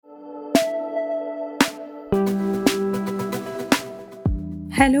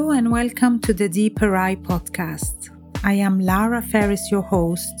Hello and welcome to the Deeper Eye podcast. I am Lara Ferris, your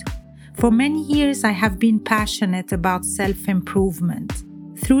host. For many years, I have been passionate about self-improvement.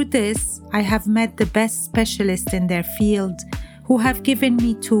 Through this, I have met the best specialists in their field who have given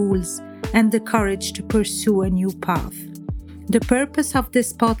me tools and the courage to pursue a new path. The purpose of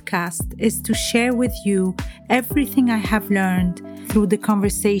this podcast is to share with you everything I have learned through the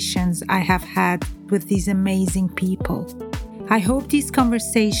conversations I have had with these amazing people. I hope these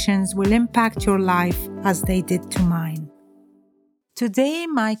conversations will impact your life as they did to mine. Today,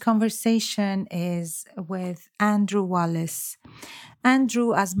 my conversation is with Andrew Wallas.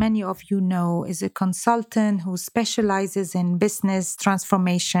 Andrew, as many of you know, is a consultant who specializes in business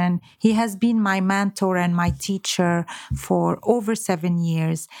transformation. He has been my mentor and my teacher for over 7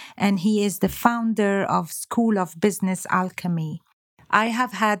 years, and he is the founder of School of Business Alchemy. I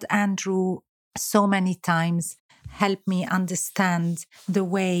have had Andrew so many times help me understand the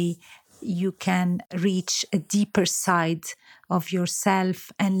way you can reach a deeper side of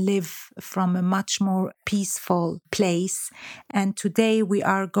yourself and live from a much more peaceful place. And today we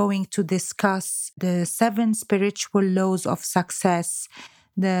are going to discuss the 7 spiritual laws of success,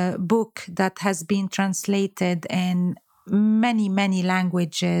 the book that has been translated in many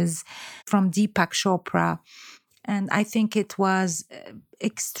languages from Deepak Chopra. And I think it was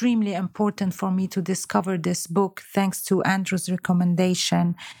extremely important for me to discover this book thanks to Andrew's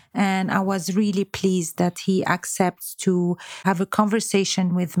recommendation. And I was really pleased that he accepts to have a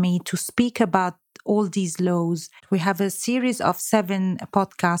conversation with me to speak about all these laws. We have a series of 7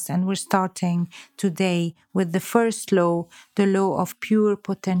 podcasts, and we're starting today with the first law, the law of pure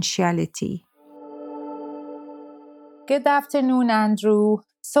potentiality. Good afternoon, Andrew.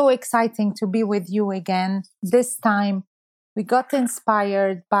 So exciting to be with you again. This time, we got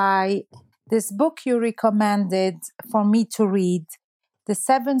inspired by this book you recommended for me to read, The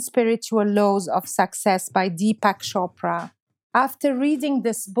 7 Spiritual Laws of Success by Deepak Chopra. After reading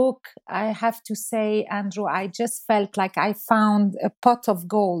this book, I have to say, Andrew, I just felt like I found a pot of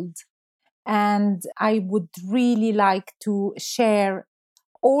gold. And I would really like to share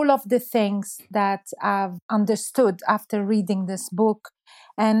all of the things that I've understood after reading this book.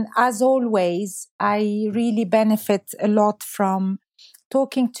 And as always, I really benefit a lot from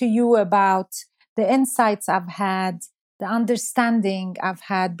talking to you about the insights I've had, the understanding I've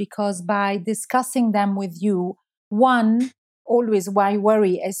had, because by discussing them with you, one, always my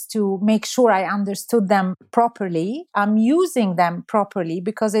worry is to make sure I understood them properly. I'm using them properly,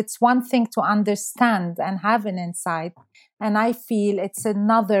 because it's one thing to understand and have an insight. And I feel it's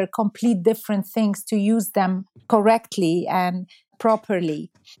another complete different things to use them correctly and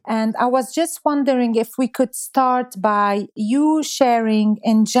properly. And I was just wondering if we could start by you sharing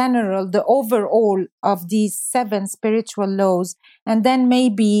in general the overall of these 7 spiritual laws. And then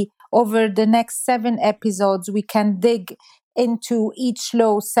maybe over the next 7 episodes, we can dig into each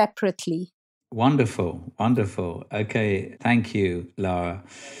law separately. Wonderful. Okay, thank you, Lara.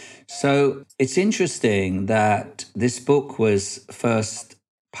 So it's interesting that this book was first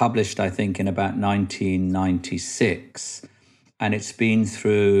published, I think, in about 1996. And it's been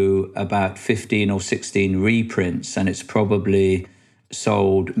through about 15 or 16 reprints, and it's probably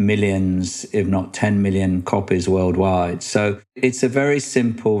sold millions, if not 10 million copies worldwide. So it's a very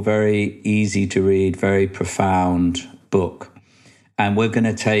simple, very easy to read, very profound book. And we're going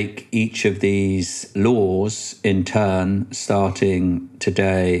to take each of these laws in turn, starting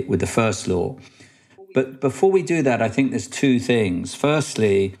today with the first law. But before we do that, I think there's 2 things.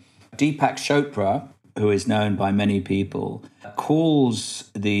 Firstly, Deepak Chopra, who is known by many people, calls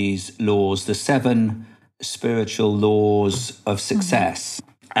these laws the 7 spiritual laws of success.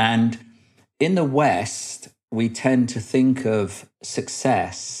 And in the West, we tend to think of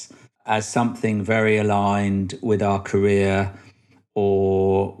success as something very aligned with our career,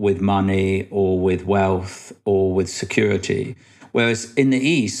 or with money, or with wealth, or with security. Whereas in the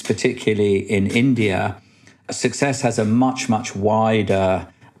East, particularly in India, success has a much wider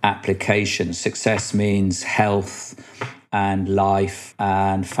application. Success means health and life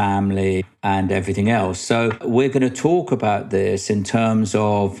and family and everything else. So we're going to talk about this in terms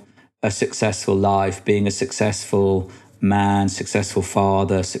of a successful life, being a successful man, successful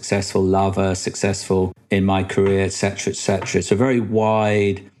father, successful lover, successful in my career, etc., etc. It's a very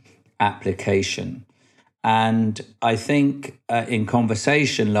wide application. And I think in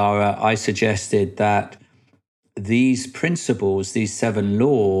conversation, Lara, I suggested that these principles, these 7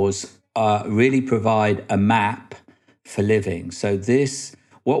 laws, really provide a map for living. So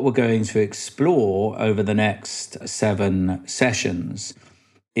what we're going to explore over the next 7 sessions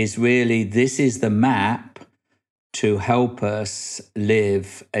is really, this is the map to help us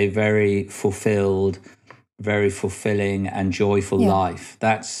live a very fulfilled, very fulfilling and joyful life.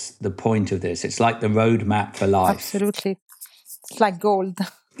 That's the point of this. It's like the roadmap for life. Absolutely. It's like gold.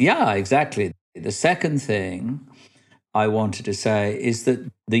 Yeah, exactly. The second thing I wanted to say is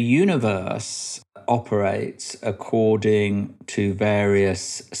that the universe operates according to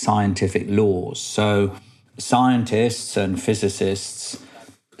various scientific laws. So scientists and physicists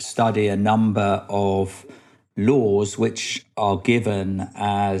study a number of laws which are given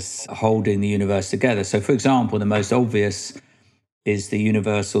as holding the universe together. So, for example, the most obvious is the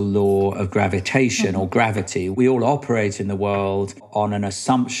universal law of gravitation or gravity. We all operate in the world on an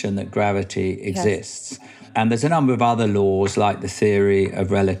assumption that gravity exists. And there's a number of other laws like the theory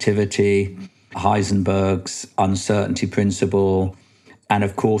of relativity, Heisenberg's uncertainty principle, and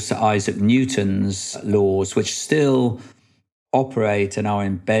of course Isaac Newton's laws, which still operate and are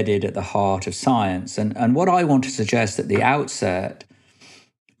embedded at the heart of science. And what I want to suggest at the outset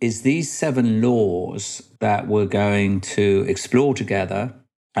is these 7 laws that we're going to explore together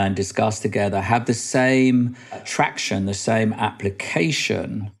and discuss together have the same traction, the same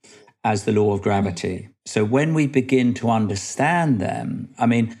application as the law of gravity. So when we begin to understand them, I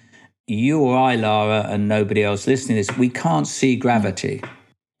mean, you or I, Lara, and nobody else listening to this, we can't see gravity.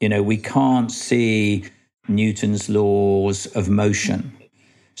 You know, we can't see Newton's laws of motion.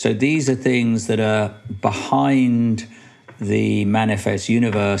 So these are things that are behind the manifest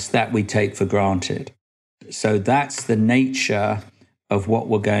universe that we take for granted. So that's the nature of what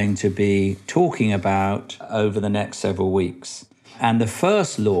we're going to be talking about over the next several weeks. And the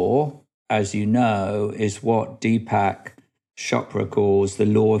first law, as you know, is what Deepak Chopra calls the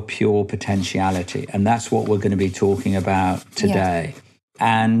law of pure potentiality. And that's what we're going to be talking about today.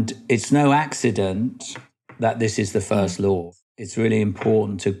 And it's no accident that this is the first law. It's really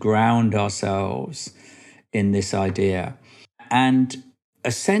important to ground ourselves in this idea. And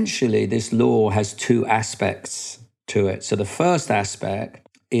essentially, this law has 2 aspects to it. So the first aspect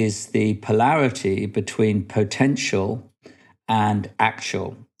is the polarity between potential and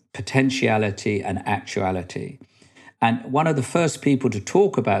actual, potentiality and actuality. And one of the first people to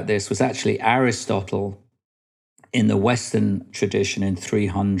talk about this was actually Aristotle in the Western tradition in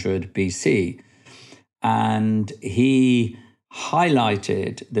 300 BC. And he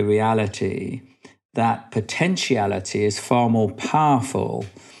highlighted the reality that potentiality is far more powerful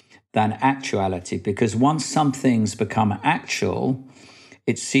than actuality, because once something's become actual,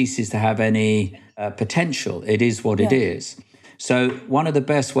 it ceases to have any potential. It is what it is. So one of the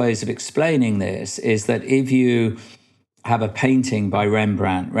best ways of explaining this is that if you have a painting by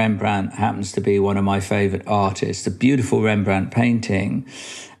Rembrandt. Rembrandt happens to be one of my favorite artists, a beautiful Rembrandt painting,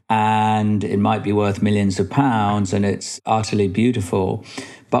 and it might be worth millions of pounds and it's utterly beautiful.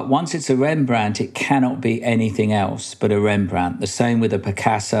 But once it's a Rembrandt, it cannot be anything else but a Rembrandt. The same with a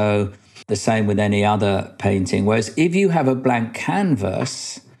Picasso, the same with any other painting. Whereas if you have a blank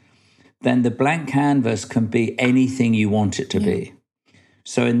canvas, then the blank canvas can be anything you want it to be.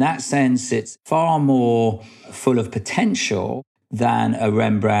 So in that sense, it's far more full of potential than a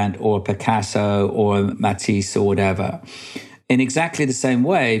Rembrandt or a Picasso or a Matisse or whatever. In exactly the same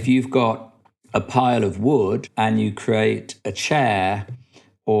way, if you've got a pile of wood and you create a chair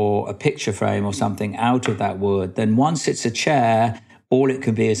or a picture frame or something out of that wood, then once it's a chair, all it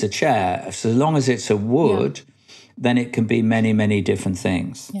can be is a chair. So as long as it's a wood, then it can be many, many different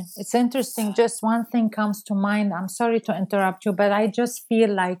things. Yeah, it's interesting. Just one thing comes to mind. I'm sorry to interrupt you, but I just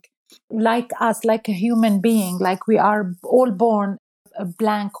feel like us, like a human being, like we are all born a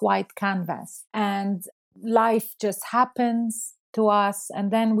blank white canvas, and life just happens to us, and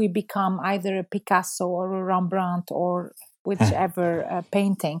then we become either a Picasso or a Rembrandt or whichever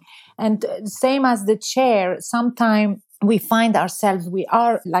painting. And same as the chair, sometimes we find ourselves, we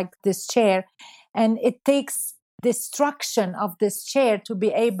are like this chair, and it takes destruction of this chair to be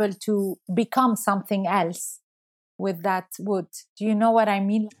able to become something else with that wood. Do you know what I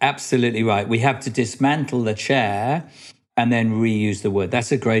mean? Absolutely right. We have to dismantle the chair and then reuse the wood.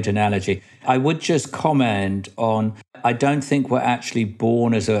 That's a great analogy. I would just comment on, I don't think we're actually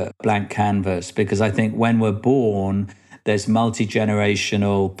born as a blank canvas, because I think when we're born, there's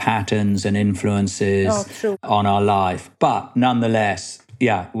multi-generational patterns and influences on our life. But nonetheless,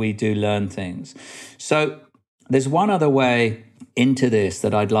 we do learn things. So there's one other way into this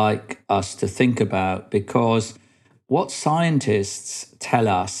that I'd like us to think about, because what scientists tell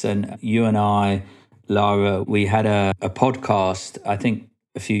us, and you and I, Lara, we had a podcast, I think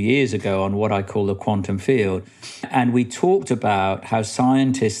a few years ago, on what I call the quantum field. And we talked about how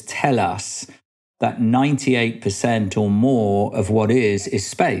scientists tell us that 98% or more of what is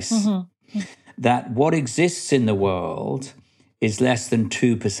space. that what exists in the world is less than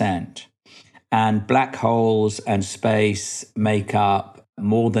 2%. And black holes and space make up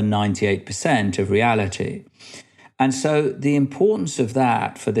more than 98% of reality. And so the importance of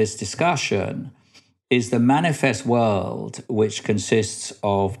that for this discussion is the manifest world, which consists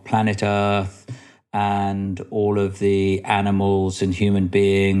of planet Earth and all of the animals and human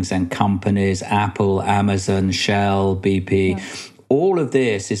beings and companies, Apple, Amazon, Shell, BP. Yeah. All of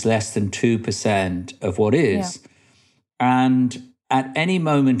this is less than 2% of what is. Yeah. And at any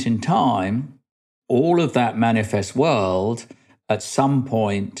moment in time, all of that manifest world at some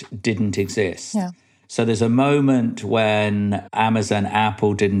point didn't exist. Yeah. So there's a moment when Amazon,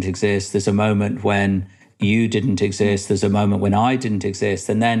 Apple didn't exist. There's a moment when you didn't exist. There's a moment when I didn't exist.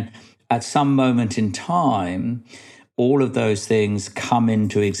 And then at some moment in time, all of those things come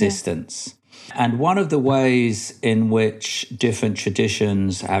into existence. Yeah. And one of the ways in which different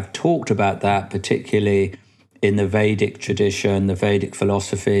traditions have talked about that, particularly in the Vedic tradition, the Vedic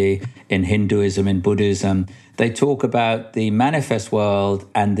philosophy, in Hinduism, in Buddhism, they talk about the manifest world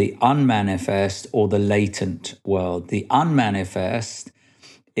and the unmanifest or the latent world. The unmanifest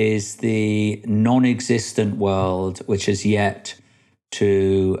is the non-existent world which has yet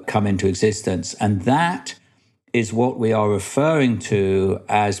to come into existence. And that is what we are referring to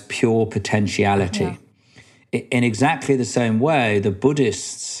as pure potentiality. Yeah. In exactly the same way, the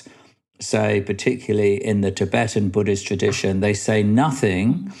Buddhists say, particularly in the Tibetan Buddhist tradition, they say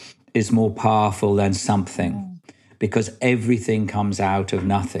nothing is more powerful than something, because everything comes out of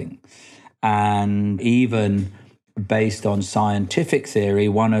nothing. And even based on scientific theory,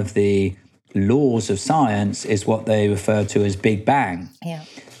 one of the laws of science is what they refer to as Big Bang. Yeah.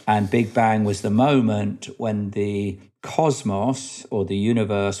 And Big Bang was the moment when the cosmos or the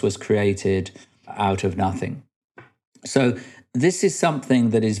universe was created out of nothing. So this is something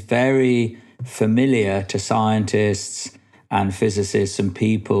that is very familiar to scientists and physicists and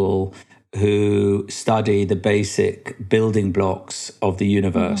people who study the basic building blocks of the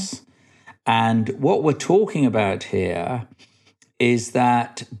universe. Mm-hmm. And what we're talking about here is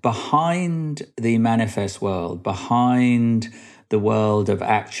that behind the manifest world, behind the world of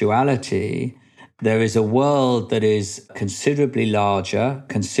actuality, there is a world that is considerably larger,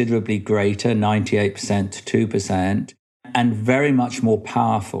 considerably greater, 98% to 2%, and very much more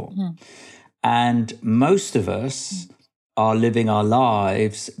powerful. Mm. And most of us are living our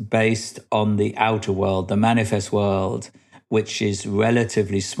lives based on the outer world, the manifest world, which is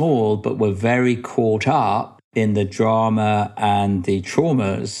relatively small, but we're very caught up in the drama and the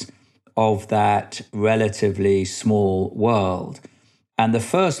traumas of that relatively small world. And the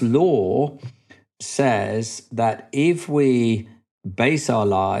first law says that if we base our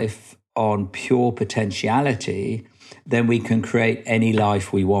life on pure potentiality, then we can create any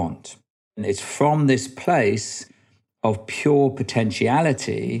life we want. And it's from this place of pure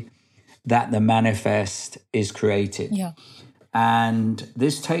potentiality that the manifest is created. Yeah. And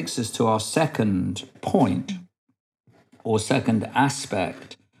this takes us to our second point, or second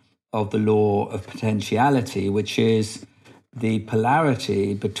aspect of the law of potentiality, which is the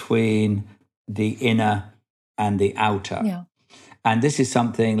polarity between the inner and the outer. Yeah. And this is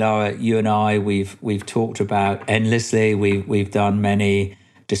something, Laura, you and I, we've talked about endlessly. We've done many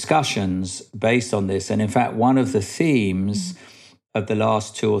discussions based on this. And in fact, one of the themes of the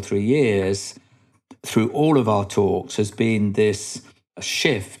last 2 or 3 years through all of our talks has been this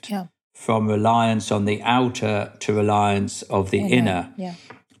shift from reliance on the outer to reliance of the inner. Yeah.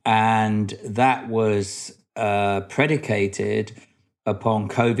 And that was predicated upon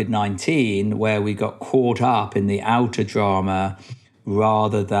COVID-19, where we got caught up in the outer drama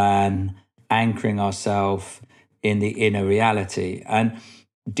rather than anchoring ourselves in the inner reality. And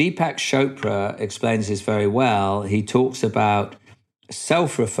Deepak Chopra explains this very well. He talks about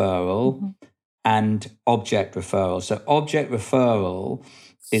self-referral and object referral. So object referral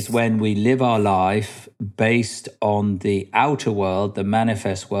is when we live our life based on the outer world, the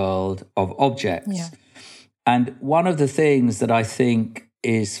manifest world of objects. Yeah. And one of the things that I think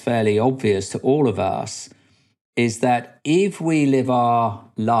is fairly obvious to all of us is that if we live our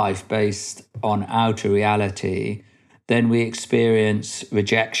life based on outer reality, then we experience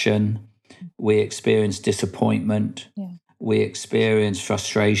rejection, we experience disappointment, we experience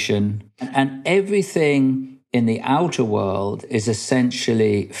frustration, and everything in the outer world is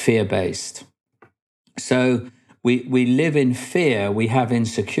essentially fear-based. So we live in fear, we have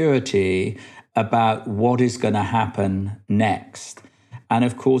insecurity about what is going to happen next. And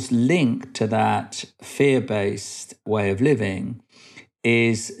of course, linked to that fear-based way of living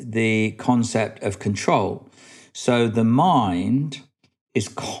is the concept of control. So the mind is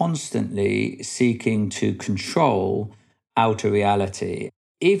constantly seeking to control outer reality.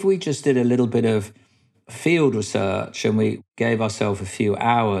 If we just did a little bit of field research and we gave ourselves a few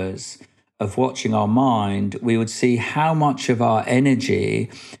hours of watching our mind, we would see how much of our energy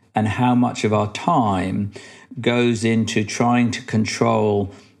and how much of our time goes into trying to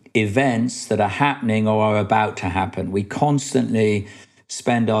control events that are happening or are about to happen. We constantly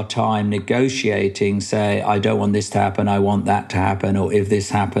spend our time negotiating, say, I don't want this to happen, I want that to happen, or if this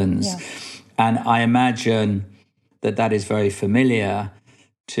happens. Yeah. And I imagine that that is very familiar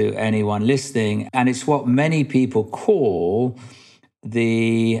to anyone listening. And it's what many people call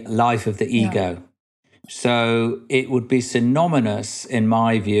the life of the ego. So it would be synonymous, in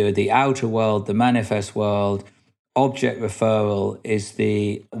my view, the outer world, the manifest world. Object referral is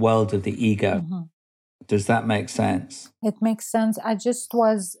the world of the ego. Mm-hmm. Does that make sense? It makes sense. I just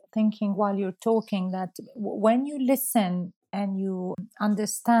was thinking while you're talking that when you listen and you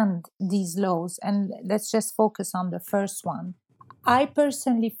understand these laws, and let's just focus on the first one, I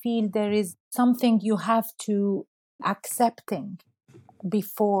personally feel there is something you have to accepting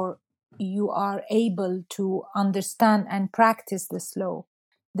before you are able to understand and practice this law.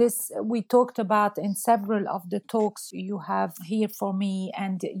 This we talked about in several of the talks you have here for me,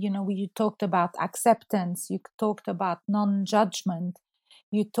 and you talked about acceptance, you talked about non-judgment,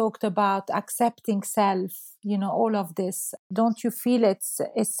 you talked about accepting self, all of this. Don't you feel it's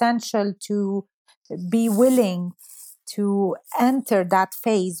essential to be willing to enter that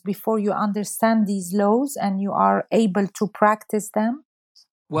phase before you understand these laws and you are able to practice them?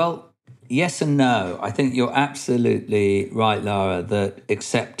 Well, yes and no. I think you're absolutely right, Lara, that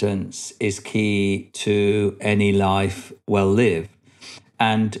acceptance is key to any life well lived.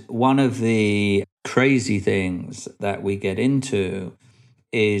 And one of the crazy things that we get into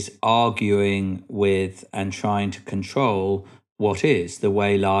is arguing with and trying to control what is the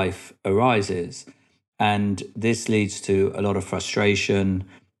way life arises. And this leads to a lot of frustration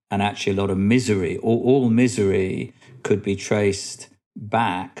and actually a lot of misery. All misery could be traced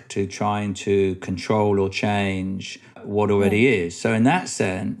back to trying to control or change what already is. So in that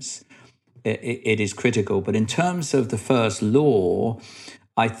sense, it is critical. But in terms of the first law,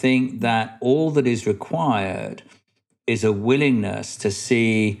 I think that all that is required is a willingness to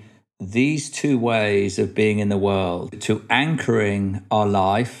see these two ways of being in the world, to anchoring our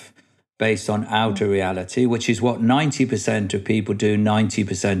life based on outer reality, which is what 90% of people do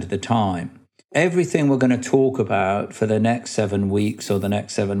 90% of the time. Everything we're going to talk about for the next 7 weeks or the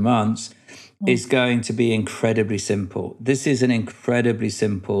next 7 months is going to be incredibly simple. This is an incredibly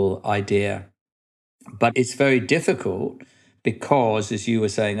simple idea, but it's very difficult because, as you were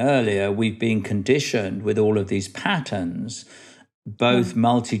saying earlier, we've been conditioned with all of these patterns, both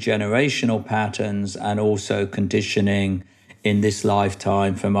multi-generational patterns and also conditioning in this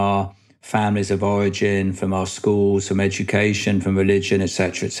lifetime from our families of origin, from our schools, from education, from religion,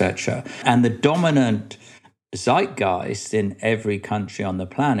 etc., etc. And the dominant zeitgeist in every country on the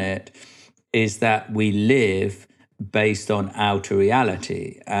planet is that we live based on outer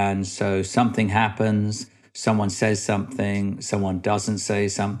reality. And so something happens, someone says something, someone doesn't say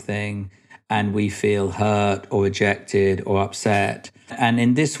something, and we feel hurt or rejected or upset. And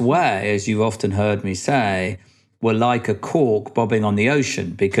in this way, as you've often heard me say, we're like a cork bobbing on the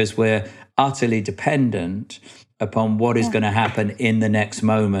ocean because we're utterly dependent upon what is going to happen in the next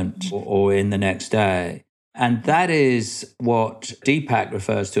moment or in the next day. And that is what Deepak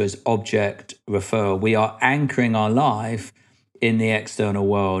refers to as object referral. We are anchoring our life in the external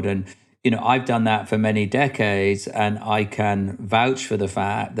world. And, I've done that for many decades, and I can vouch for the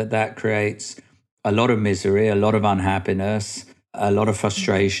fact that that creates a lot of misery, a lot of unhappiness, a lot of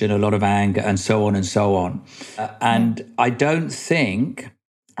frustration, a lot of anger, and so on and so on. And I don't think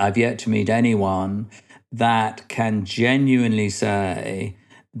I've yet to meet anyone that can genuinely say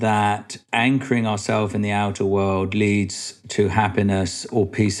that anchoring ourselves in the outer world leads to happiness or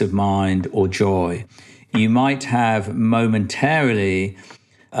peace of mind or joy. You might have momentarily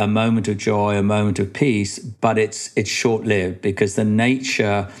a moment of joy, a moment of peace, but it's short-lived because the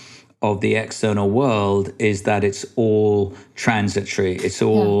nature of the external world is that it's all transitory. It's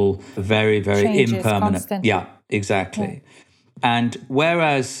all very, very Changes impermanent. Constantly. Yeah, exactly. And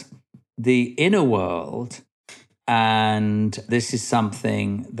whereas the inner world, and this is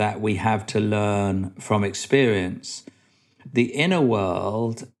something that we have to learn from experience, the inner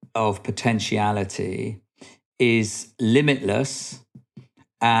world of potentiality is limitless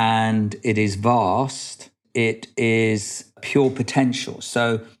and it is vast. It is pure potential.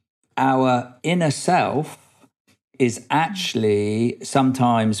 So our inner self is actually,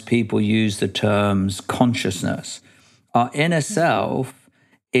 sometimes people use the terms consciousness. Our inner self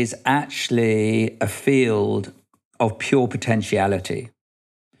is actually a field of pure potentiality.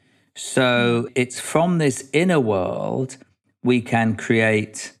 So it's from this inner world we can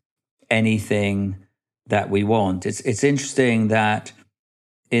create anything that we want. It's interesting that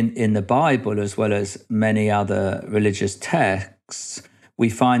in the Bible, as well as many other religious texts, we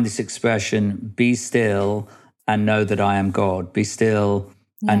find this expression, be still and know that I am God. Be still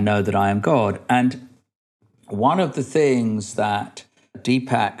and know that I am God. And one of the things that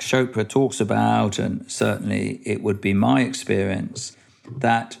Deepak Chopra talks about, and certainly it would be my experience,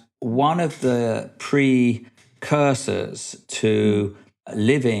 that one of the precursors to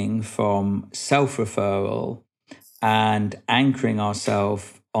living from self-referral and anchoring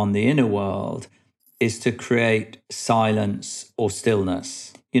ourselves on the inner world is to create silence or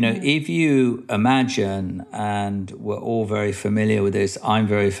stillness. You know, if you imagine, and we're all very familiar with this, I'm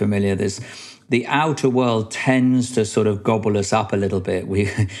very familiar with this, the outer world tends to sort of gobble us up a little bit.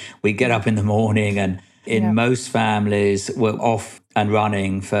 We get up in the morning, and in most families, we're off and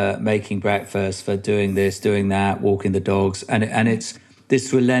running for making breakfast, for doing this, doing that, walking the dogs. And it's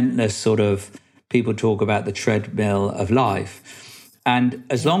this relentless sort of, people talk about the treadmill of life. And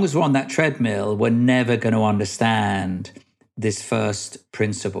as long as we're on that treadmill, we're never going to understand this first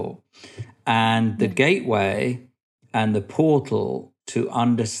principle. And the gateway and the portal to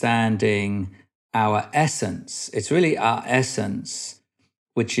understanding our essence, it's really our essence,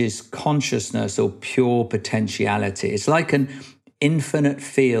 which is consciousness or pure potentiality. It's like an infinite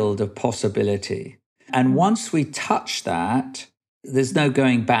field of possibility. And once we touch that, there's no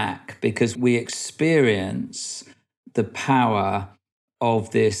going back, because we experience the power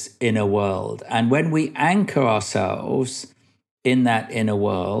of this inner world. And when we anchor ourselves in that inner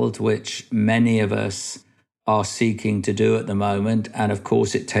world, which many of us are seeking to do at the moment, and of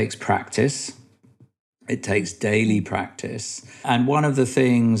course it takes practice, it takes daily practice. And one of the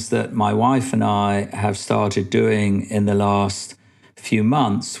things that my wife and I have started doing in the last few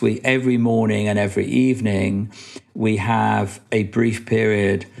months, we every morning and every evening, we have a brief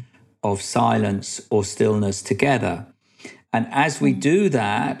period of silence or stillness together. And as we do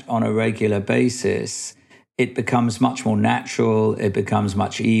that on a regular basis, it becomes much more natural, it becomes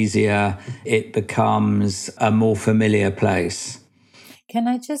much easier, it becomes a more familiar place. Can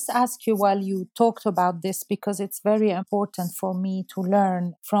I just ask you, while you talked about this, because it's very important for me to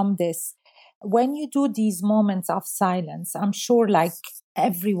learn from this, when you do these moments of silence, I'm sure like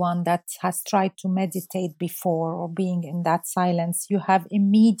everyone that has tried to meditate before or being in that silence, you have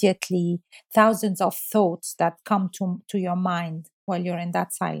immediately thousands of thoughts that come to your mind while you're in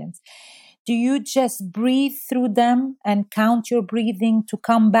that silence. Do you just breathe through them and count your breathing to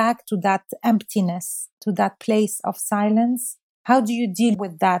come back to that emptiness, to that place of silence? How do you deal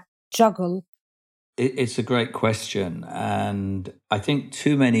with that juggle? It's a great question. And I think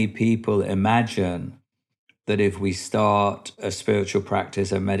too many people imagine that if we start a spiritual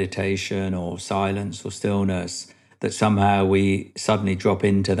practice, a meditation or silence or stillness, that somehow we suddenly drop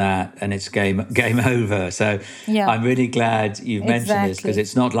into that and it's game over. So I'm really glad you've mentioned this, because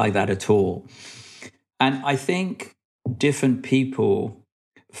it's not like that at all. And I think different people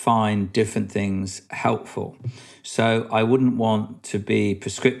find different things helpful. So I wouldn't want to be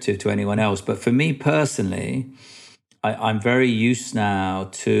prescriptive to anyone else. But for me personally, I'm very used now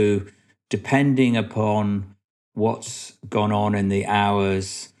to, depending upon what's gone on in the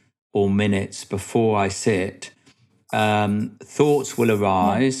hours or minutes before I sit, thoughts will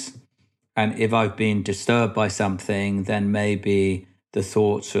arise. And if I've been disturbed by something, then maybe the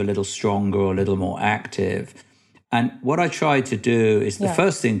thoughts are a little stronger or a little more active. And what I try to do is, the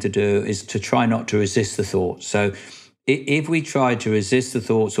first thing to do is to try not to resist the thoughts. So if we try to resist the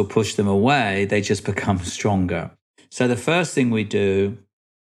thoughts or push them away, they just become stronger. So the first thing we do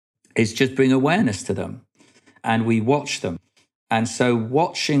is just bring awareness to them, and we watch them. And so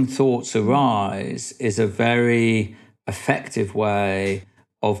watching thoughts arise is a very effective way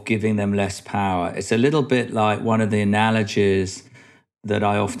of giving them less power. It's a little bit like one of the analogies that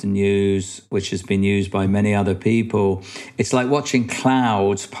I often use, which has been used by many other people. It's like watching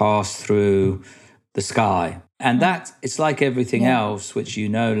clouds pass through the sky. And that, it's like everything else, which you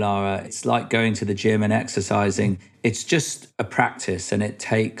know, Lara, it's like going to the gym and exercising. It's just a practice, and it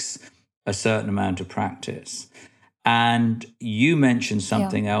takes a certain amount of practice. And you mentioned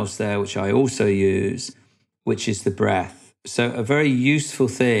something else there, which I also use, which is the breath. So a very useful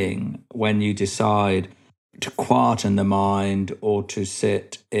thing when you decide to quieten the mind or to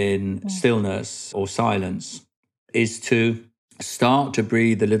sit in stillness or silence is to start to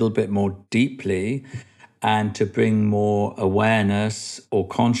breathe a little bit more deeply and to bring more awareness or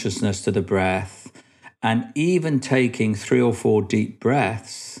consciousness to the breath, And even taking 3 or 4 deep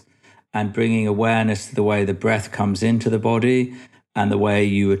breaths and bringing awareness to the way the breath comes into the body and the way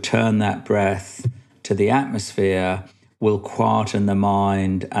you return that breath to the atmosphere will quieten the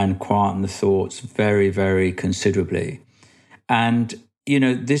mind and quieten the thoughts very, very considerably. And,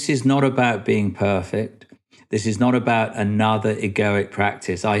 this is not about being perfect. This is not about another egoic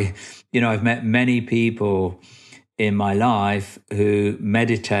practice. I've met many people in my life who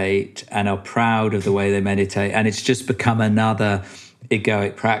meditate and are proud of the way they meditate, and it's just become another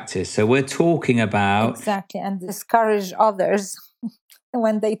egoic practice. So we're talking about Exactly, and discourage others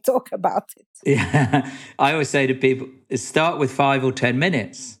when they talk about it. Yeah, I always say to people, start with 5 or 10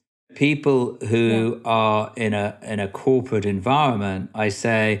 minutes. People who are in a corporate environment, I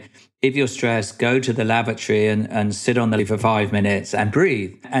say, if you're stressed, go to the lavatory and sit on the for 5 minutes and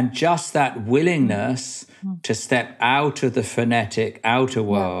breathe. And just that willingness to step out of the frenetic outer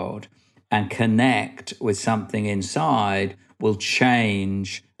world and connect with something inside will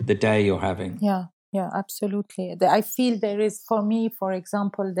change the day you're having. Yeah, absolutely. I feel there is, for me, for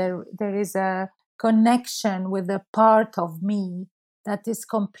example, there is a connection with a part of me that is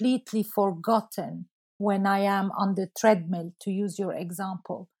completely forgotten when I am on the treadmill, to use your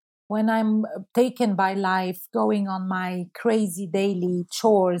example. When I'm taken by life, going on my crazy daily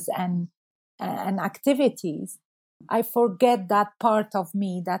chores and activities, I forget that part of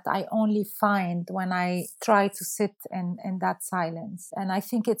me that I only find when I try to sit in that silence. And I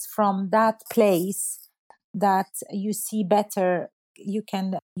think it's from that place that you see better, you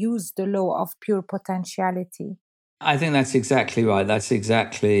can use the law of pure potentiality. I think that's exactly right. That's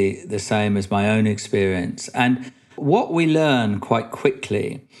exactly the same as my own experience. And what we learn quite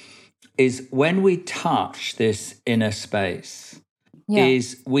quickly is when we touch this inner space,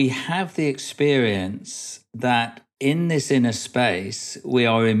 is we have the experience that in this inner space, we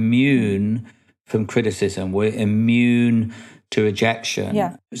are immune from criticism. We're immune to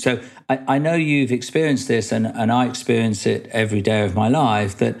rejection. So I know you've experienced this, and I experience it every day of my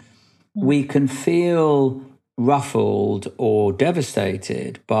life, that we can feel ruffled or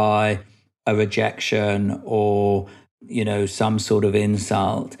devastated by a rejection or, some sort of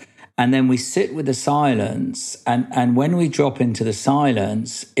insult. And then we sit with the silence. And when we drop into the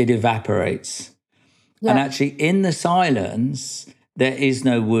silence, it evaporates. And actually, in the silence, there is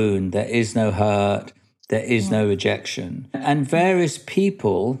no wound, there is no hurt, there is no rejection. And various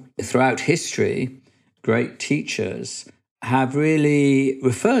people throughout history, great teachers, have really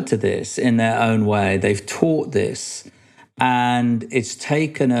referred to this in their own way. They've taught this. And it's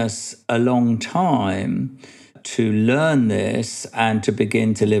taken us a long time to learn this and to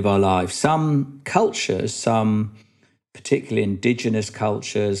begin to live our life. Some cultures, some particularly indigenous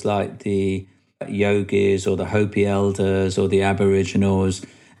cultures like the yogis or the Hopi elders or the Aboriginals,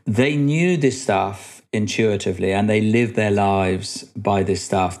 they knew this stuff intuitively and they lived their lives by this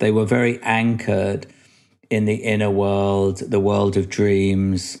stuff. They were very anchored in the inner world, the world of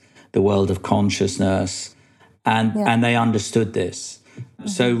dreams, the world of consciousness, and they understood this.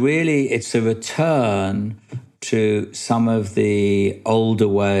 So really, it's a return to some of the older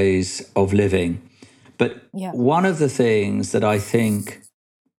ways of living. But one of the things that I think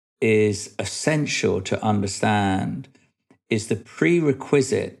is essential to understand is the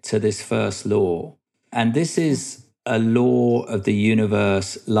prerequisite to this first law. And this is a law of the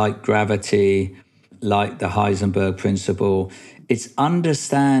universe, like gravity, like the Heisenberg principle. It's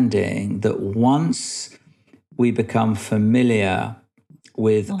understanding that once we become familiar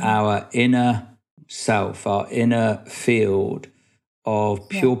with our inner self, our inner field of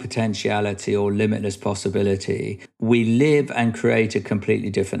pure potentiality or limitless possibility, we live and create a completely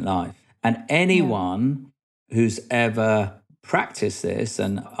different life. And anyone who's ever practiced this,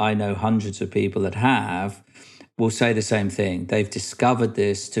 and I know hundreds of people that have, will say the same thing. They've discovered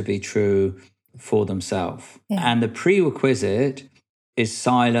this to be true for themselves. And the prerequisite is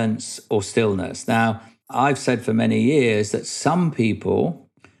silence or stillness. Now, I've said for many years that some people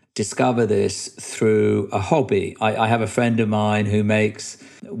discover this through a hobby. I have a friend of mine who makes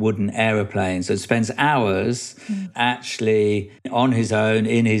wooden aeroplanes and spends hours actually on his own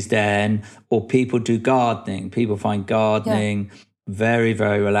in his den, or people do gardening. People find gardening very,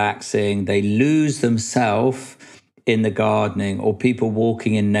 very relaxing. They lose themselves in the gardening, or people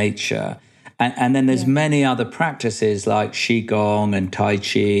walking in nature. And then there's many other practices like Qigong and Tai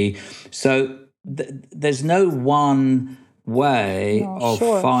Chi. So there's no one way of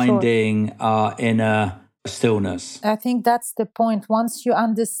finding our inner stillness. I think that's the point. Once you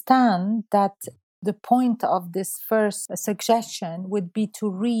understand that the point of this first suggestion would be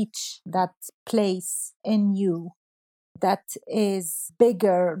to reach that place in you that is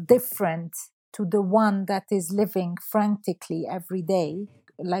bigger, different, to the one that is living frantically every day,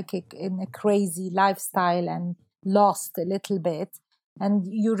 like in a crazy lifestyle and lost a little bit. And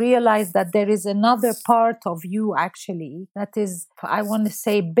you realize that there is another part of you actually that is, I want to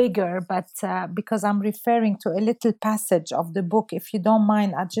say bigger, but because I'm referring to a little passage of the book, if you don't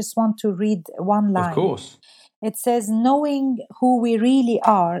mind, I just want to read one Of line. course. It says, knowing who we really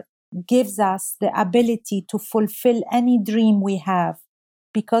are gives us the ability to fulfill any dream we have,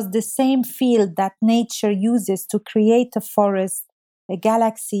 because the same field that nature uses to create a forest, a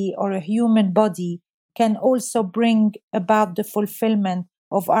galaxy, or a human body can also bring about the fulfillment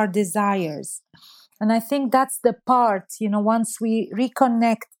of our desires. And I think that's the part, once we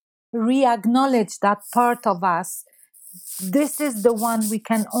reconnect, re acknowledge that part of us, this is the one we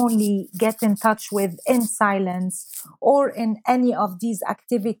can only get in touch with in silence or in any of these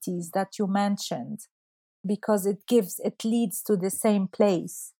activities that you mentioned, because it leads to the same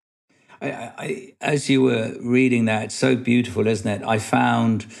place. As you were reading that, it's so beautiful, isn't it? I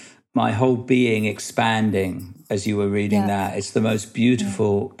found my whole being expanding as you were reading Yeah, that. It's the most yeah,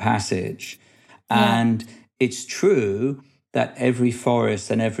 beautiful passage. yeah. And it's true that every forest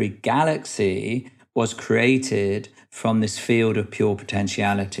and every galaxy was created from this field of pure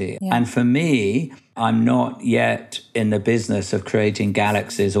potentiality. Yeah, And for me, I'm not yet in the business of creating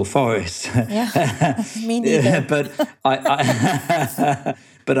galaxies or forests, yeah. Me neither. but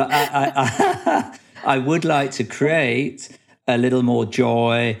I would like to create a little more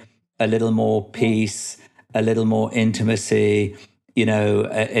joy, a little more Yeah, peace, a little more intimacy,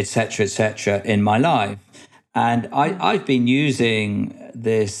 et cetera, in my life. And yeah, I've been using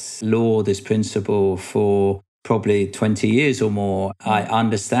this law, this principle for probably 20 years or more. I yeah,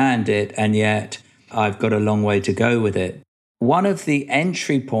 understand it, and yet I've got a long way to go with it. One of the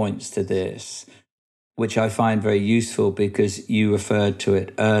entry points to this, which I find very useful because you referred to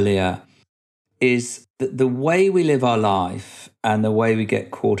it earlier, is that the way we live our life and the way we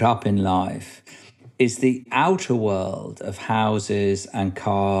get caught up in life is the outer world of houses and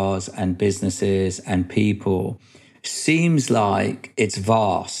cars and businesses and people seems like it's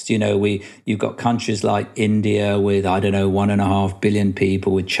vast. You've got countries like India with, I don't know, 1.5 billion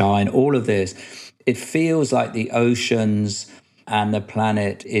people, with China, all of this. It feels like the oceans and the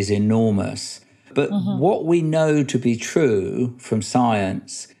planet is enormous. But hmm, what we know to be true from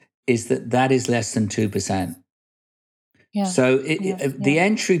science is that that is less than 2%. yeah, So yeah, the yeah,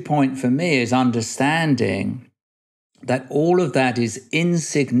 entry point for me is understanding that all of that is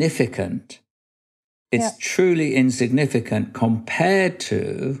insignificant. yeah, It's truly insignificant compared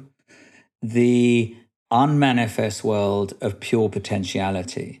to the unmanifest world of pure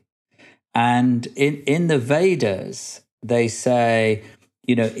potentiality. And in the Vedas, they say,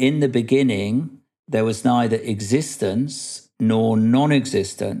 in the beginning, there was neither existence nor non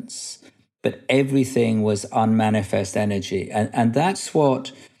existence, but everything was unmanifest energy. And that's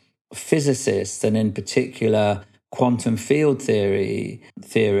what physicists, and in particular quantum field theory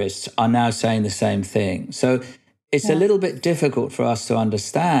theorists, are now saying the same thing. So it's a yeah, little bit difficult for us to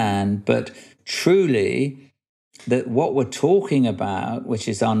understand, but truly, that what we're talking about, which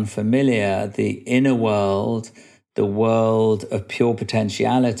is unfamiliar, the inner world, the world of pure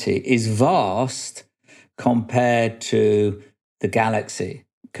potentiality, is vast compared to the galaxy,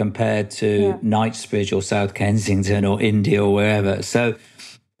 compared to yeah, Knightsbridge or South Kensington or India or wherever. So,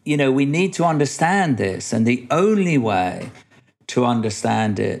 we need to understand this. And the only way to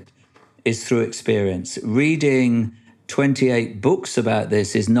understand it is through experience. Reading 28 books about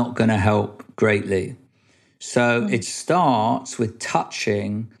this is not going to help greatly. So mm, it starts with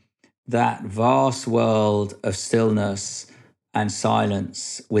touching that vast world of stillness and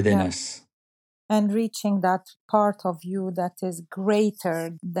silence within yeah. us. And reaching that part of you that is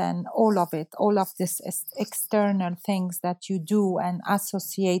greater than all of it, all of this external things that you do and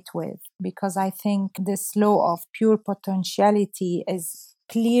associate with. Because I think this law of pure potentiality is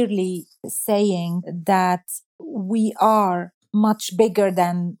clearly saying that we are much bigger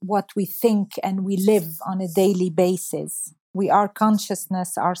than what we think and we live on a daily basis. We are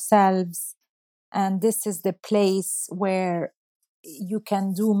consciousness ourselves, and this is the place where you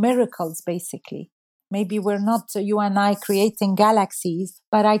can do miracles basically. Maybe we're not, you and I, creating galaxies,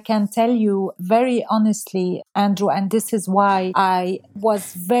 but I can tell you very honestly, Andrew, and this is why I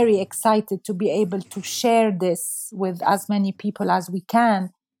was very excited to be able to share this with as many people as we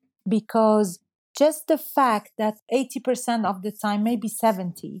can, because just the fact that 80% of the time, maybe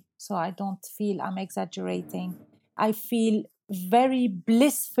 70, so I don't feel I'm exaggerating, I feel very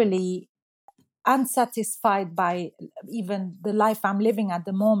blissfully unsatisfied by even the life I'm living at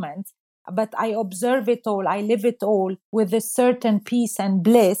the moment. But I observe it all, I live it all with a certain peace and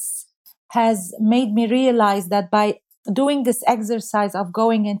bliss. has made me realize that by doing this exercise of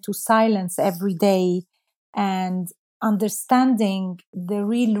going into silence every day and understanding the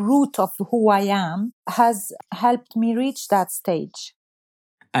real root of who I am has helped me reach that stage.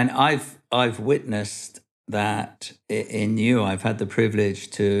 And I've witnessed that in you. I've had the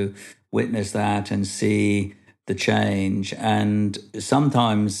privilege to witness that and see the change. And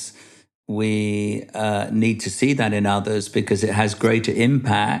sometimes we need to see that in others because it has greater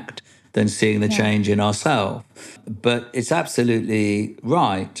impact than seeing the change in ourselves. But it's absolutely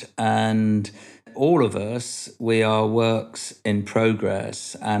right. And all of us, we are works in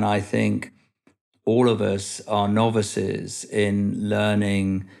progress. And I think all of us are novices in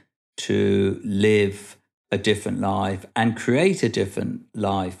learning to live a different life and create a different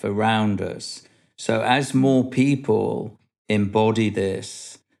life around us. So as more people embody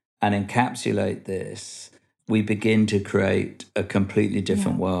this and encapsulate this, we begin to create a completely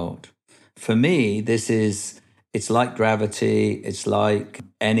different world. For me, it's like gravity, it's like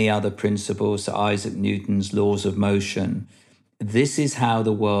any other principles, so Isaac Newton's laws of motion. This is how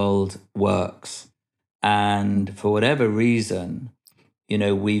the world works. And for whatever reason,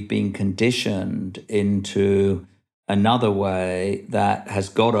 we've been conditioned into another way that has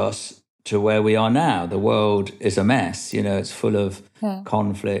got us to where we are now. The world is a mess. It's full of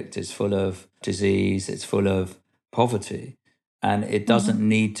conflict, it's full of disease, it's full of poverty. And it doesn't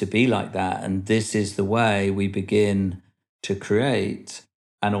need to be like that. And this is the way we begin to create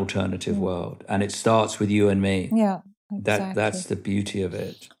an alternative world. And it starts with you and me. Yeah, exactly. That's the beauty of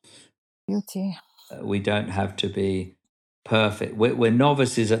it. Beauty. We don't have to be perfect. We're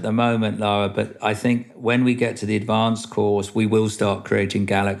novices at the moment, Lara, but I think when we get to the advanced course, we will start creating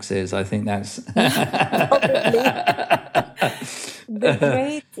galaxies. I think that's probably.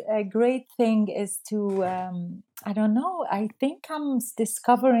 The great thing is to, I don't know, I think I'm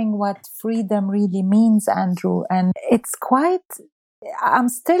discovering what freedom really means, Andrew. And it's I'm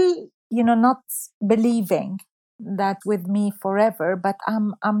still, not believing that with me forever, but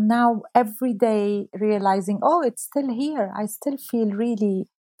I'm now every day realizing, oh, it's still here. I still feel really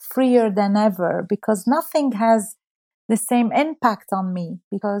freer than ever because nothing has the same impact on me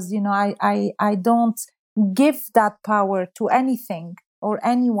because I don't give that power to anything or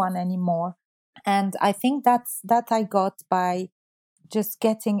anyone anymore. And I think that I got by just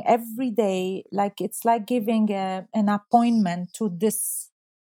getting every day, like it's like giving an appointment to this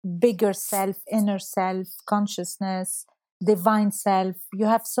bigger self, inner self, consciousness, divine self. You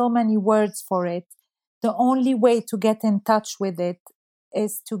have so many words for it. The only way to get in touch with it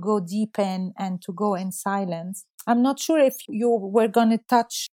is to go deep in and to go in silence. I'm not sure if you were going to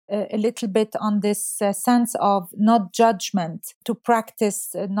touch a little bit on this sense of not judgment, to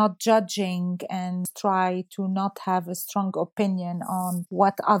practice not judging and try to not have a strong opinion on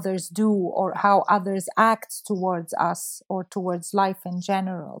what others do or how others act towards us or towards life in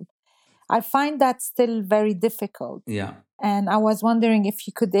general. I find that still very difficult. Yeah. And I was wondering if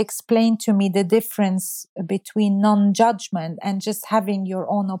you could explain to me the difference between non-judgment and just having your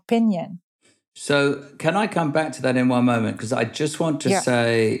own opinion. So can I come back to that in one moment? Because I just want to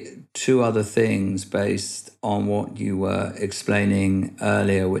say two other things based on what you were explaining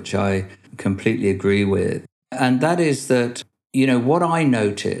earlier, which I completely agree with. And that is that, what I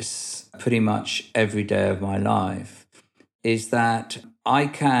notice pretty much every day of my life is that I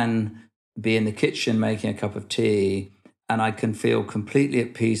can be in the kitchen making a cup of tea and I can feel completely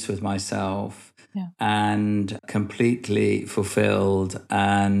at peace with myself and completely fulfilled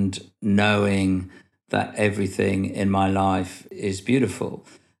and knowing that everything in my life is beautiful.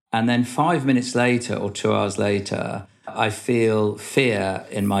 And then 5 minutes later or 2 hours later, I feel fear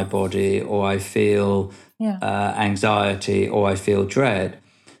in my body or I feel anxiety or I feel dread.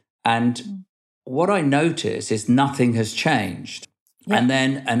 And what I notice is nothing has changed. Yeah. And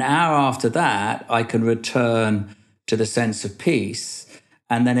then an hour after that, I can return to the sense of peace.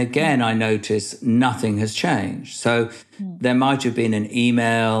 And then again, I notice nothing has changed. So there might have been an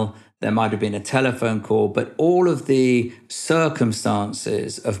email, there might have been a telephone call, but all of the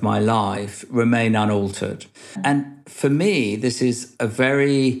circumstances of my life remain unaltered. And for me, this is a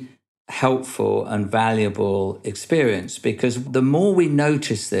very helpful and valuable experience because the more we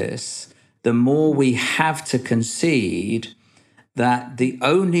notice this, the more we have to concede that the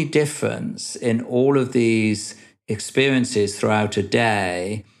only difference in all of these experiences throughout a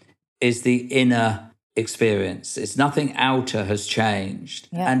day is the inner experience. It's nothing outer has changed.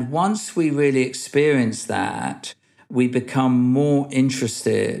 Yeah. And once we really experience that, we become more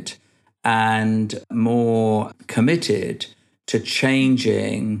interested and more committed to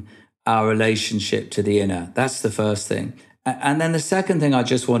changing our relationship to the inner. That's the first thing. And then the second thing I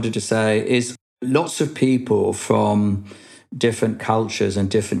just wanted to say is lots of people from different cultures and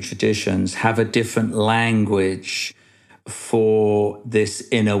different traditions have a different language for this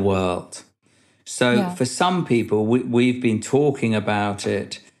inner world. So Yeah. for some people, we've been talking about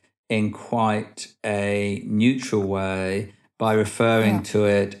it in quite a neutral way by referring Yeah. to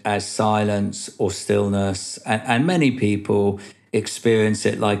it as silence or stillness. And many people experience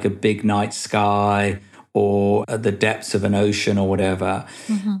it like a big night sky or at the depths of an ocean or whatever.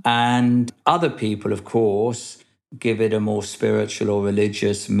 Mm-hmm. And other people, of course, give it a more spiritual or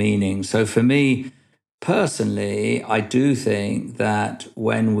religious meaning. So for me, personally, I do think that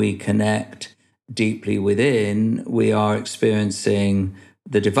when we connect deeply within, we are experiencing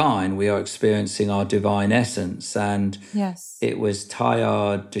the divine, we are experiencing our divine essence. And Yes. it was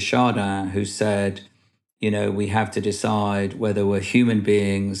Teilhard de Chardin who said, we have to decide whether we're human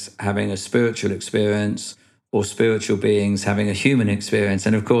beings having a spiritual experience or spiritual beings having a human experience.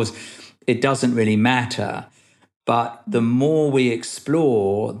 And of course, it doesn't really matter. But the more we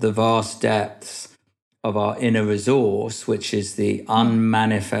explore the vast depths of our inner resource, which is the Yeah.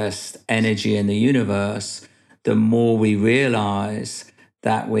 unmanifest energy in the universe, the more we realize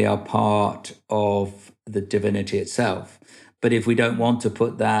that we are part of the divinity itself. But if we don't want to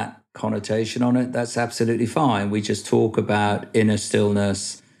put that connotation on it, that's absolutely fine. We just talk about inner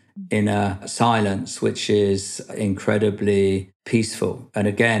stillness, inner silence, which is incredibly peaceful. And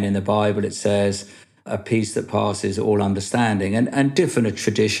again, in the Bible, it says, a peace that passes all understanding. And different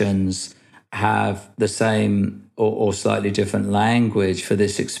traditions have the same or slightly different language for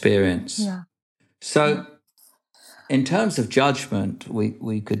this experience. Yeah. So, in terms of judgment,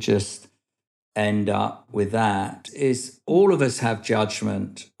 we could just end up with that is all of us have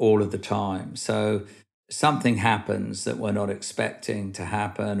judgment all of the time. So, something happens that we're not expecting to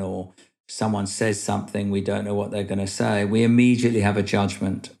happen, or someone says something we don't know what they're going to say, we immediately have a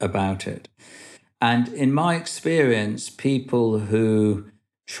judgment about it. And in my experience, people who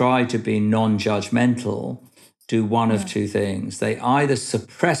try to be non judgmental do one of Yeah. two things. They either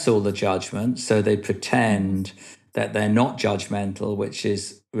suppress all the judgment, so they pretend that they're not judgmental, which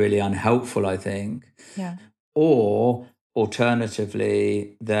is really unhelpful, I think. Yeah. Or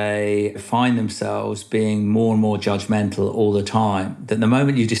alternatively, they find themselves being more and more judgmental all the time. That the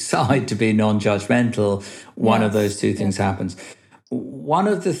moment you decide to be non judgmental, one of those Yes. two things Yes. happens. One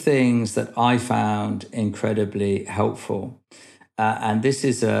of the things that I found incredibly helpful, and this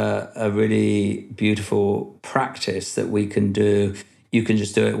is a really beautiful practice that we can do. You can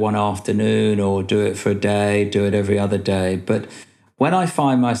just do it one afternoon or do it for a day, do it every other day. But when I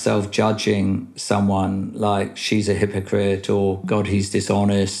find myself judging someone like she's a hypocrite or God, he's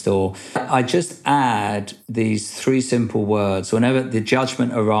dishonest, or I just add these three simple words whenever the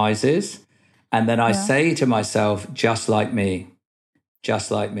judgment arises. And then I Yeah. say to myself, just like me.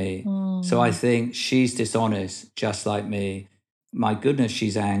 Just like me. So I think she's dishonest, just like me. My goodness,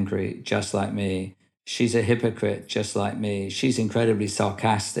 she's angry, just like me. She's a hypocrite, just like me. She's incredibly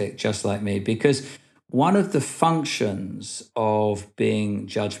sarcastic, just like me. Because one of the functions of being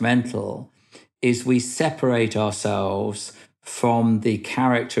judgmental is we separate ourselves from the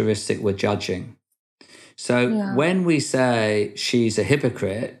characteristic we're judging. So when we say she's a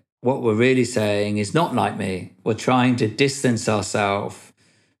hypocrite, what we're really saying is not like me. We're trying to distance ourselves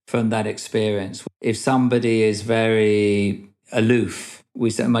from that experience. If somebody is very aloof, we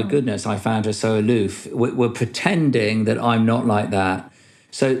say, my goodness, I found her so aloof. We're pretending that I'm not like that.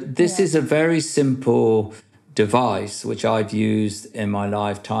 So this is a very simple device which I've used in my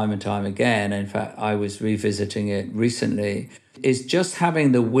life time and time again. In fact, I was revisiting it recently, is just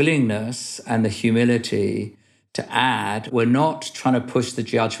having the willingness and the humility to add, we're not trying to push the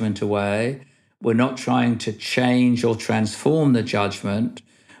judgment away. We're not trying to change or transform the judgment.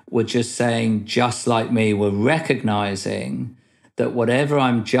 We're just saying, just like me, we're recognizing that whatever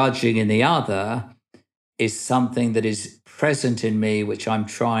I'm judging in the other is something that is present in me, which I'm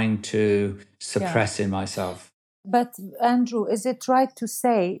trying to suppress in myself. But Andrew, is it right to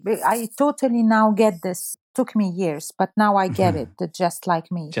say, I totally now get this. Took me years, but now I get it, that just like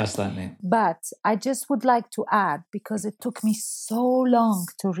me. Just like me. But I just would like to add, because it took me so long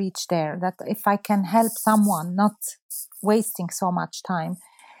to reach there, that if I can help someone not wasting so much time,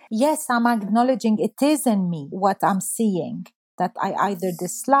 yes, I'm acknowledging it is in me what I'm seeing that I either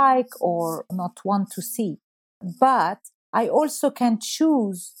dislike or not want to see. But I also can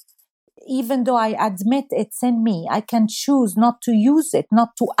choose, even though I admit it's in me, I can choose not to use it,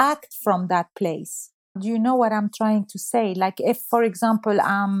 not to act from that place. Do you know what I'm trying to say? Like, if, for example,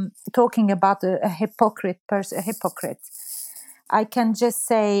 I'm talking about a hypocrite person, a hypocrite, I can just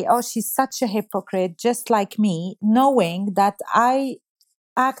say, oh, she's such a hypocrite, just like me, knowing that I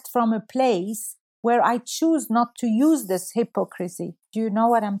act from a place where I choose not to use this hypocrisy. Do you know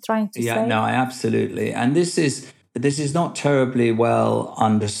what I'm trying to Yeah, say? no, absolutely. And this is not terribly well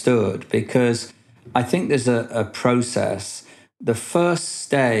understood, because I think there's a process. The first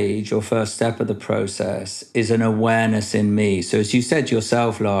stage or first step of the process is an awareness in me. So as you said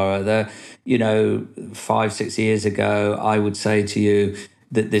yourself, Laura, 5-6 years ago, I would say to you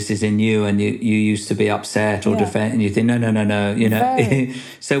that this is in you, and you used to be upset or defend, and you think, no, Very.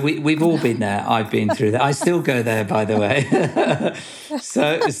 So we've all been there. I've been through that. I still go there, by the way.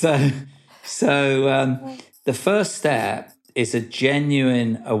 so so the first step is a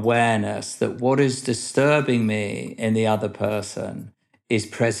genuine awareness that what is disturbing me in the other person is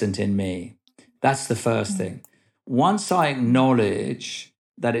present in me. That's the first thing. Once I acknowledge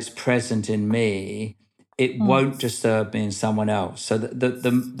that it's present in me, it won't disturb me in someone else. So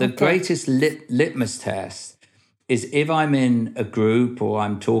the greatest litmus test is if I'm in a group or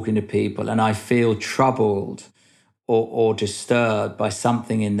I'm talking to people and I feel troubled or disturbed by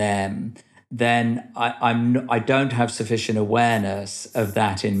something in them, then I don't have sufficient awareness of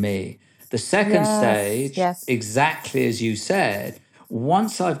that in me. The second stage, Yes. exactly as you said,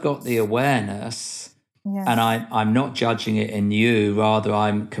 once I've got the awareness, Yes. and I'm not judging it in you, rather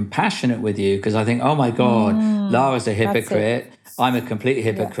I'm compassionate with you, because I think, oh my God, Lara's a hypocrite. I'm a complete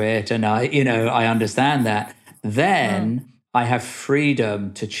hypocrite, and I understand that. Then I have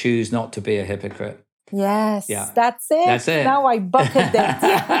freedom to choose not to be a hypocrite. Yes, Yeah. that's it. That's it. Now I bucketed it.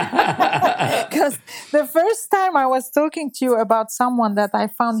 Because the first time I was talking to you about someone that I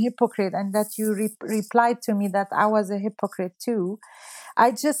found hypocrite, and that you replied to me that I was a hypocrite too,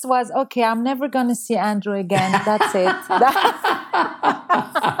 I just was, okay, I'm never going to see Andrew again. That's it.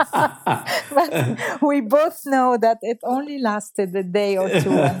 But we both know that it only lasted a day or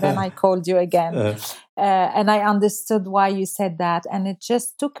two, and then I called you again. And I understood why you said that. And it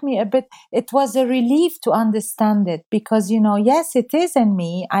just took me a bit, it was a relief to understand it, because, yes, it is in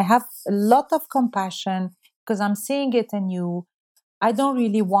me. I have a lot of compassion because I'm seeing it in you. I don't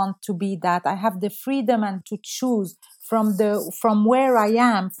really want to be that. I have the freedom and to choose from where I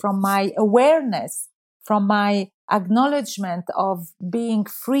am, from my awareness, from my acknowledgement of being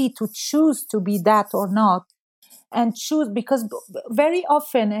free to choose to be that or not, and choose, because very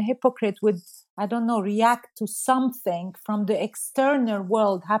often a hypocrite would, I don't know, react to something from the external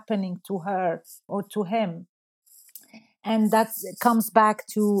world happening to her or to him. And that comes back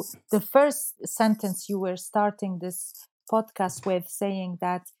to the first sentence you were starting this podcast with, saying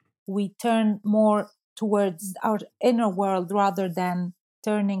that we turn more towards our inner world rather than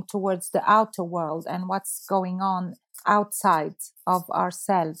turning towards the outer world and what's going on outside of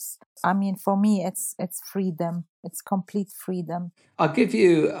ourselves. I mean, for me, it's freedom. It's complete freedom. I'll give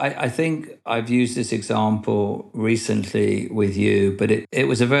you, I think I've used this example recently with you, but it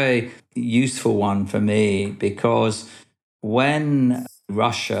was a very useful one for me, because when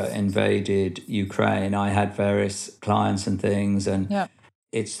Russia invaded Ukraine, I had various clients and things, and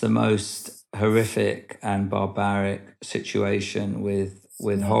it's the most horrific and barbaric situation with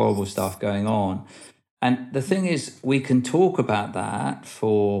horrible stuff going on. And the thing is, we can talk about that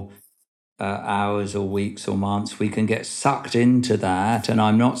for hours or weeks or months. We can get sucked into that. And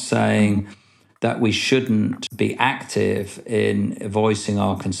I'm not saying that we shouldn't be active in voicing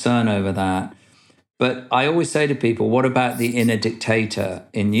our concern over that. But I always say to people, what about the inner dictator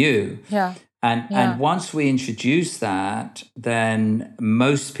in you? And once we introduce that, then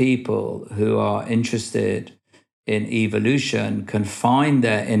most people who are interested in evolution can find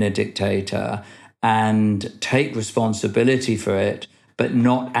their inner dictator and take responsibility for it, but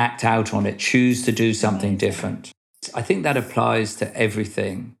not act out on it, choose to do something different. I think that applies to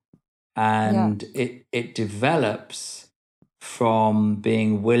everything. And it develops from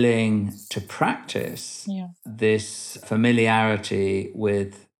being willing to practice this familiarity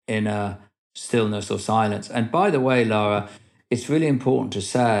with inner stillness or silence. And by the way, Laura, it's really important to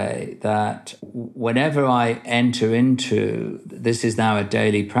say that whenever I enter into, this is now a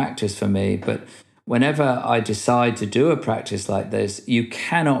daily practice for me, but whenever I decide to do a practice like this, you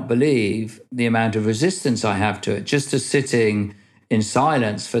cannot believe the amount of resistance I have to it. Just to sitting in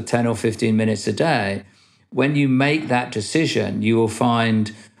silence for 10 or 15 minutes a day, when you make that decision, you will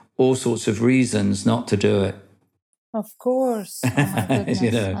find all sorts of reasons not to do it. Of course. Oh my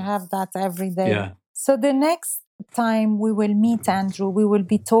goodness. I have that every day. Yeah. So the next time we will meet, Andrew, we will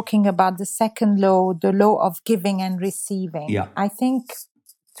be talking about the second law, the law of giving and receiving. Yeah. I think,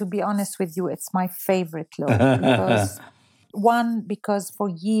 to be honest with you, it's my favorite law, because One, because for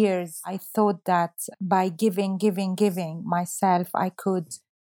years I thought that by giving myself, I could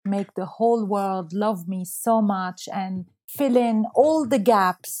make the whole world love me so much and fill in all the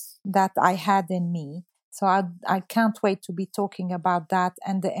gaps that I had in me. So I can't wait to be talking about that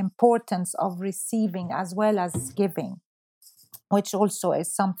and the importance of receiving as well as giving, which also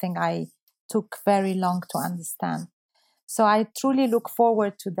is something I took very long to understand. So I truly look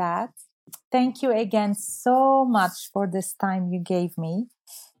forward to that. Thank you again so much for this time you gave me.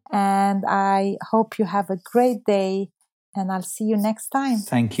 And I hope you have a great day, and I'll see you next time.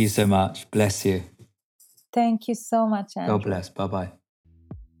 Thank you so much. Bless you. Thank you so much, Andrew. God bless. Bye-bye.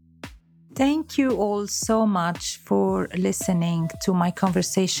 Thank you all so much for listening to my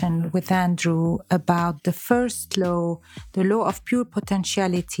conversation with Andrew about the first law, the law of pure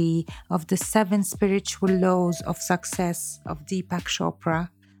potentiality of the 7 spiritual laws of success of Deepak Chopra.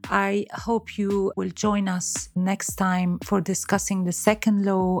 I hope you will join us next time for discussing the second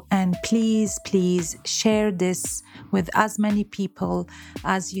law, and please share this with as many people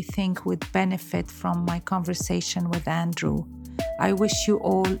as you think would benefit from my conversation with Andrew. I wish you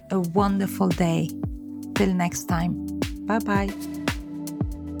all a wonderful day. Till next time. Bye-bye.